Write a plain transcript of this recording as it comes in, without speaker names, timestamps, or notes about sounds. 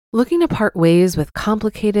Looking to part ways with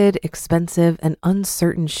complicated, expensive, and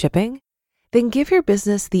uncertain shipping? Then give your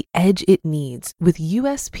business the edge it needs with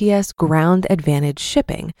USPS Ground Advantage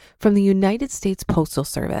shipping from the United States Postal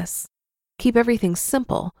Service. Keep everything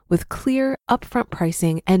simple with clear, upfront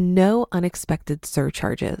pricing and no unexpected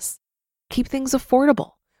surcharges. Keep things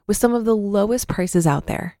affordable with some of the lowest prices out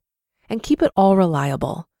there. And keep it all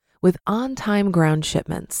reliable with on-time ground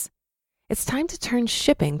shipments. It's time to turn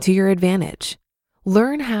shipping to your advantage.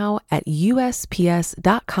 Learn how at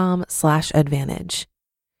USPS.com/advantage.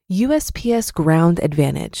 USPS Ground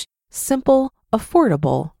Advantage. Simple,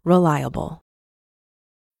 affordable, reliable.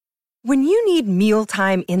 When you need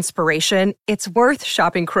mealtime inspiration, it's worth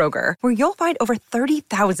shopping Kroger, where you'll find over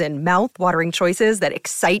 30,000 mouth-watering choices that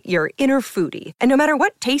excite your inner foodie. And no matter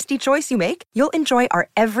what tasty choice you make, you'll enjoy our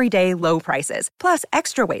everyday low prices, plus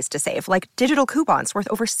extra ways to save, like digital coupons worth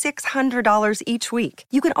over $600 each week.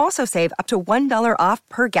 You can also save up to $1 off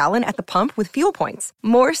per gallon at the pump with fuel points.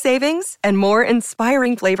 More savings and more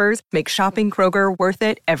inspiring flavors make shopping Kroger worth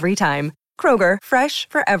it every time. Kroger, fresh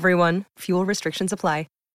for everyone. Fuel restrictions apply.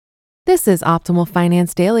 This is Optimal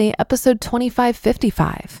Finance Daily, episode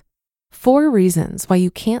 2555. 4 Reasons Why You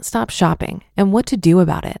Can't Stop Shopping and What to Do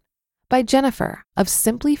About It by Jennifer of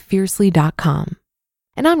simplyfiercely.com.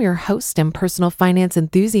 And I'm your host and personal finance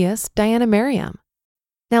enthusiast, Diana Merriam.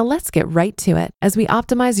 Now let's get right to it as we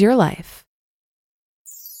optimize your life.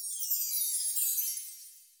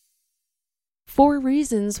 4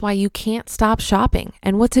 Reasons Why You Can't Stop Shopping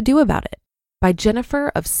and What to Do About It by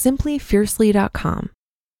Jennifer of simplyfiercely.com.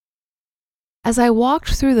 As I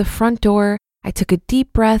walked through the front door, I took a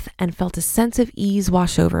deep breath and felt a sense of ease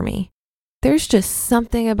wash over me. There's just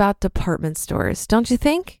something about department stores, don't you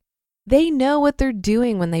think? They know what they're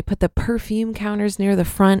doing when they put the perfume counters near the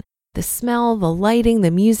front. The smell, the lighting,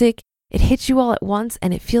 the music, it hits you all at once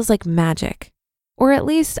and it feels like magic. Or at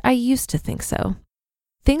least I used to think so.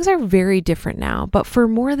 Things are very different now, but for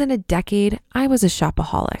more than a decade, I was a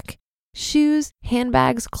shopaholic. Shoes,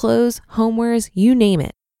 handbags, clothes, homewares, you name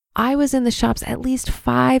it. I was in the shops at least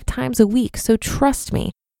 5 times a week, so trust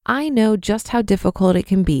me, I know just how difficult it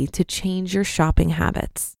can be to change your shopping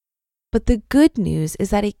habits. But the good news is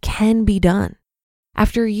that it can be done.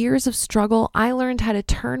 After years of struggle, I learned how to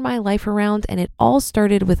turn my life around, and it all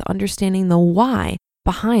started with understanding the why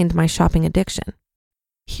behind my shopping addiction.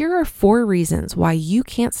 Here are 4 reasons why you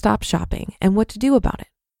can't stop shopping and what to do about it.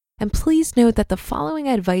 And please note that the following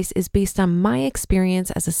advice is based on my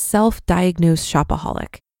experience as a self-diagnosed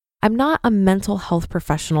shopaholic. I'm not a mental health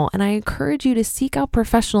professional, and I encourage you to seek out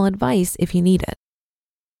professional advice if you need it.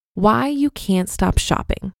 Why you can't stop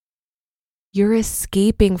shopping. You're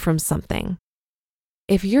escaping from something.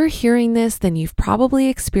 If you're hearing this, then you've probably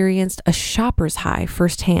experienced a shopper's high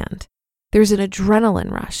firsthand. There's an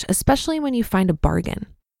adrenaline rush, especially when you find a bargain.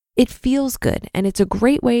 It feels good, and it's a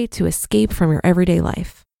great way to escape from your everyday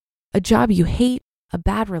life. A job you hate, a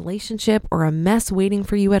bad relationship, or a mess waiting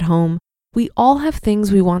for you at home. We all have things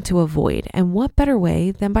we want to avoid, and what better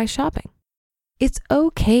way than by shopping? It's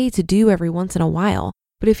okay to do every once in a while,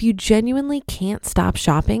 but if you genuinely can't stop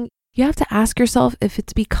shopping, you have to ask yourself if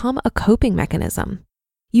it's become a coping mechanism.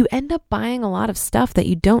 You end up buying a lot of stuff that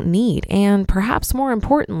you don't need, and perhaps more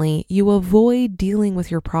importantly, you avoid dealing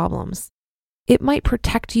with your problems. It might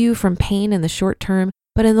protect you from pain in the short term,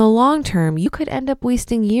 but in the long term, you could end up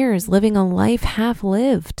wasting years living a life half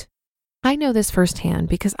lived. I know this firsthand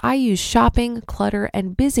because I use shopping, clutter,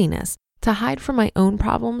 and busyness to hide from my own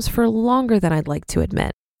problems for longer than I'd like to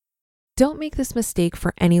admit. Don't make this mistake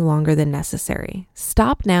for any longer than necessary.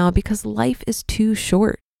 Stop now because life is too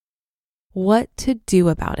short. What to do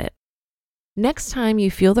about it? Next time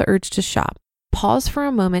you feel the urge to shop, pause for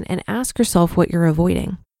a moment and ask yourself what you're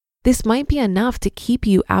avoiding. This might be enough to keep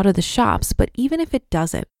you out of the shops, but even if it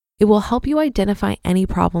doesn't, it will help you identify any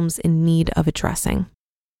problems in need of addressing.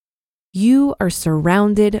 You are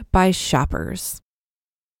surrounded by shoppers.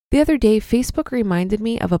 The other day, Facebook reminded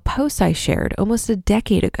me of a post I shared almost a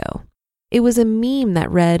decade ago. It was a meme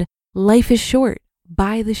that read, "Life is short,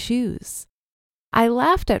 buy the shoes." I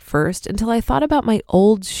laughed at first until I thought about my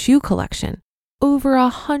old shoe collection, over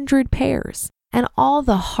 100 pairs, and all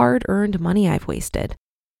the hard-earned money I've wasted.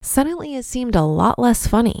 Suddenly, it seemed a lot less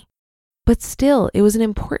funny. But still, it was an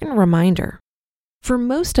important reminder. For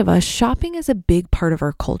most of us, shopping is a big part of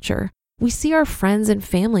our culture. We see our friends and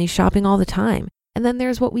family shopping all the time, and then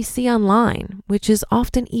there's what we see online, which is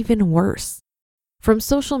often even worse. From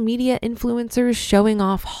social media influencers showing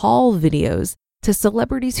off haul videos to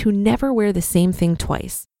celebrities who never wear the same thing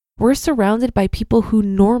twice, we're surrounded by people who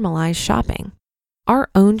normalize shopping.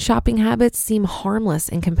 Our own shopping habits seem harmless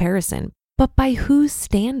in comparison, but by whose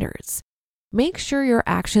standards? Make sure your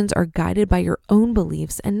actions are guided by your own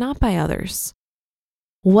beliefs and not by others.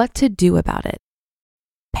 What to do about it?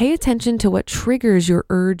 Pay attention to what triggers your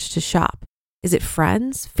urge to shop. Is it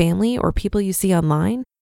friends, family, or people you see online?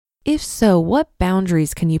 If so, what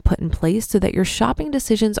boundaries can you put in place so that your shopping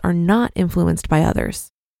decisions are not influenced by others?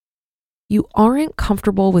 You aren't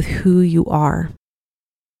comfortable with who you are.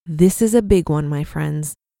 This is a big one, my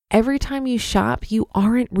friends. Every time you shop, you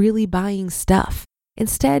aren't really buying stuff.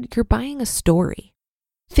 Instead, you're buying a story.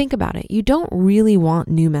 Think about it. You don't really want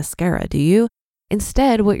new mascara, do you?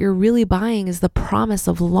 Instead, what you're really buying is the promise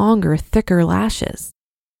of longer, thicker lashes.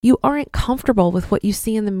 You aren't comfortable with what you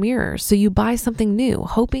see in the mirror, so you buy something new,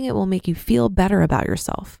 hoping it will make you feel better about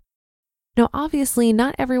yourself. Now, obviously,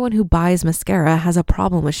 not everyone who buys mascara has a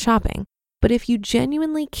problem with shopping, but if you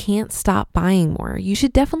genuinely can't stop buying more, you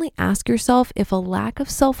should definitely ask yourself if a lack of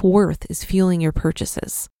self-worth is fueling your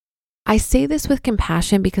purchases. I say this with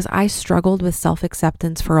compassion because I struggled with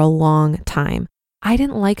self-acceptance for a long time. I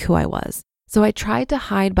didn't like who I was, so I tried to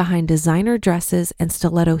hide behind designer dresses and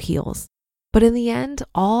stiletto heels. But in the end,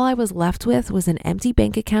 all I was left with was an empty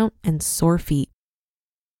bank account and sore feet.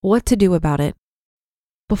 What to do about it?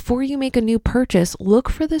 Before you make a new purchase, look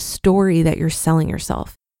for the story that you're selling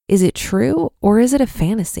yourself. Is it true or is it a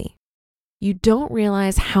fantasy? You don't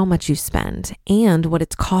realize how much you spend and what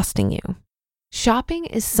it's costing you. Shopping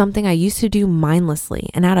is something I used to do mindlessly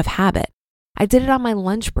and out of habit. I did it on my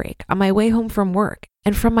lunch break, on my way home from work,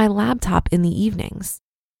 and from my laptop in the evenings.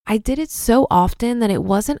 I did it so often that it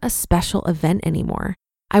wasn't a special event anymore.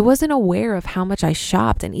 I wasn't aware of how much I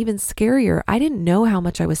shopped, and even scarier, I didn't know how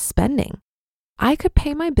much I was spending. I could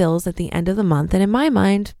pay my bills at the end of the month, and in my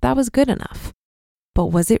mind, that was good enough. But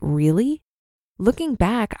was it really? Looking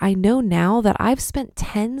back, I know now that I've spent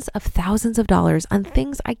tens of thousands of dollars on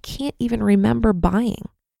things I can't even remember buying.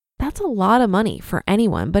 That's a lot of money for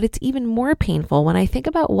anyone, but it's even more painful when I think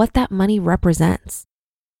about what that money represents.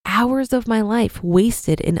 Hours of my life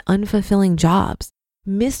wasted in unfulfilling jobs,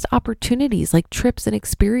 missed opportunities like trips and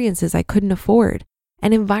experiences I couldn't afford,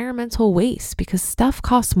 and environmental waste because stuff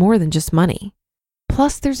costs more than just money.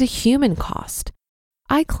 Plus, there's a human cost.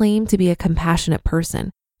 I claim to be a compassionate person,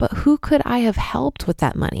 but who could I have helped with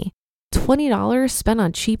that money? $20 spent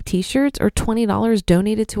on cheap t-shirts or $20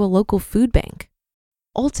 donated to a local food bank?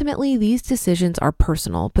 Ultimately, these decisions are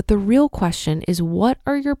personal, but the real question is, what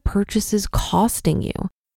are your purchases costing you?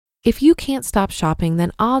 If you can't stop shopping,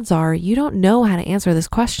 then odds are you don't know how to answer this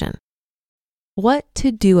question. What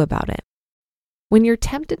to do about it? When you're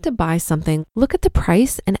tempted to buy something, look at the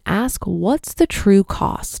price and ask, what's the true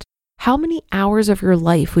cost? How many hours of your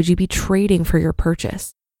life would you be trading for your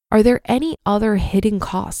purchase? Are there any other hidden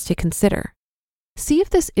costs to consider? See if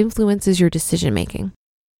this influences your decision making.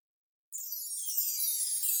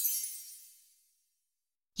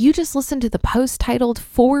 You just listened to the post titled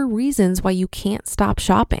 4 Reasons Why You Can't Stop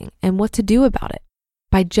Shopping and What to Do About It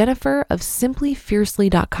by Jennifer of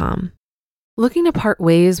simplyfiercely.com. Looking to part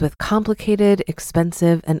ways with complicated,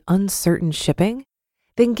 expensive, and uncertain shipping?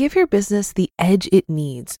 Then give your business the edge it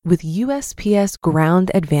needs with USPS Ground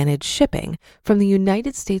Advantage shipping from the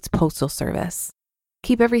United States Postal Service.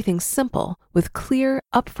 Keep everything simple with clear,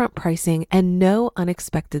 upfront pricing and no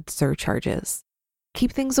unexpected surcharges.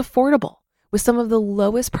 Keep things affordable with some of the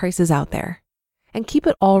lowest prices out there. And keep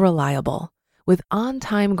it all reliable with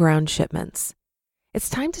on-time ground shipments. It's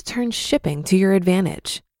time to turn shipping to your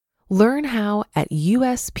advantage. Learn how at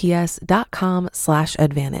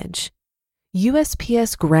USPS.com/advantage.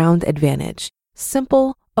 USPS Ground Advantage.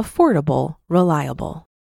 Simple, affordable, reliable.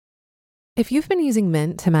 If you've been using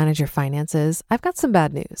Mint to manage your finances, I've got some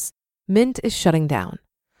bad news. Mint is shutting down.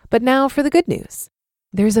 But now for the good news.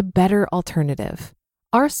 There's a better alternative.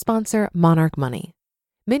 Our sponsor, Monarch Money.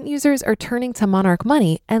 Mint users are turning to Monarch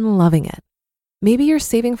Money and loving it. Maybe you're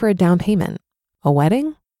saving for a down payment, a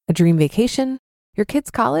wedding, a dream vacation, your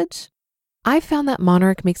kid's college. I've found that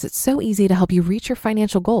Monarch makes it so easy to help you reach your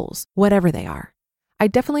financial goals, whatever they are. I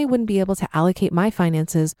definitely wouldn't be able to allocate my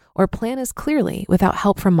finances or plan as clearly without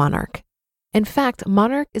help from Monarch. In fact,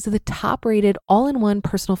 Monarch is the top-rated all-in-one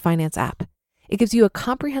personal finance app. It gives you a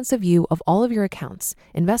comprehensive view of all of your accounts,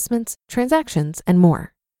 investments, transactions, and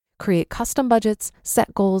more. Create custom budgets,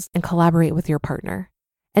 set goals, and collaborate with your partner.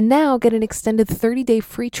 And now get an extended 30-day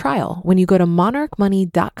free trial when you go to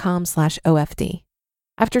monarchmoney.com/OFD.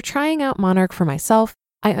 After trying out Monarch for myself,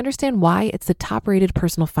 I understand why it's the top-rated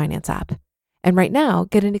personal finance app. And right now,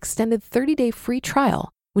 get an extended 30-day free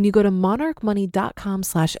trial when you go to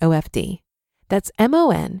monarchmoney.com/OFD. That's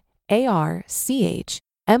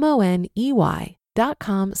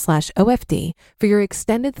MONARCHMONEY.com/OFD for your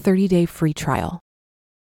extended 30-day free trial.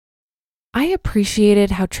 I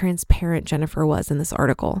appreciated how transparent Jennifer was in this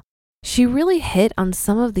article. She really hit on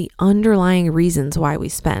some of the underlying reasons why we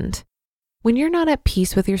spend. When you're not at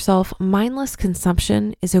peace with yourself, mindless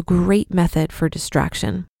consumption is a great method for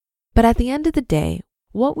distraction. But at the end of the day,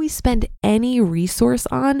 what we spend any resource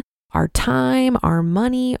on, our time, our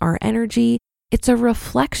money, our energy, it's a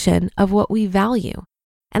reflection of what we value.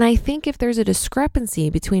 And I think if there's a discrepancy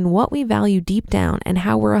between what we value deep down and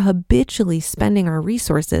how we're habitually spending our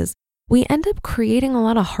resources, we end up creating a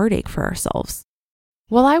lot of heartache for ourselves.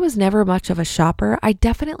 While I was never much of a shopper, I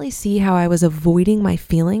definitely see how I was avoiding my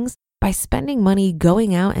feelings by spending money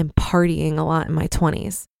going out and partying a lot in my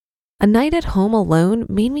 20s. A night at home alone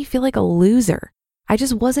made me feel like a loser. I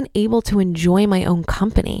just wasn't able to enjoy my own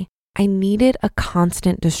company. I needed a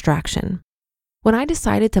constant distraction. When I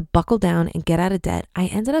decided to buckle down and get out of debt, I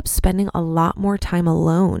ended up spending a lot more time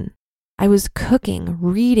alone. I was cooking,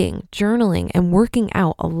 reading, journaling, and working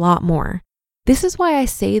out a lot more. This is why I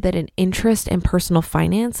say that an interest in personal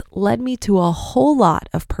finance led me to a whole lot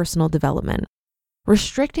of personal development.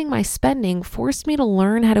 Restricting my spending forced me to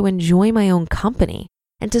learn how to enjoy my own company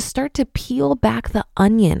and to start to peel back the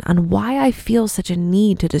onion on why I feel such a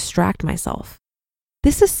need to distract myself.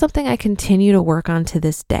 This is something I continue to work on to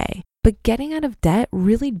this day, but getting out of debt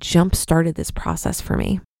really jump-started this process for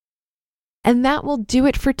me. And that will do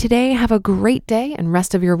it for today. Have a great day and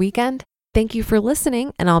rest of your weekend. Thank you for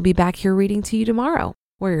listening, and I'll be back here reading to you tomorrow,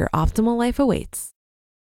 where your optimal life awaits.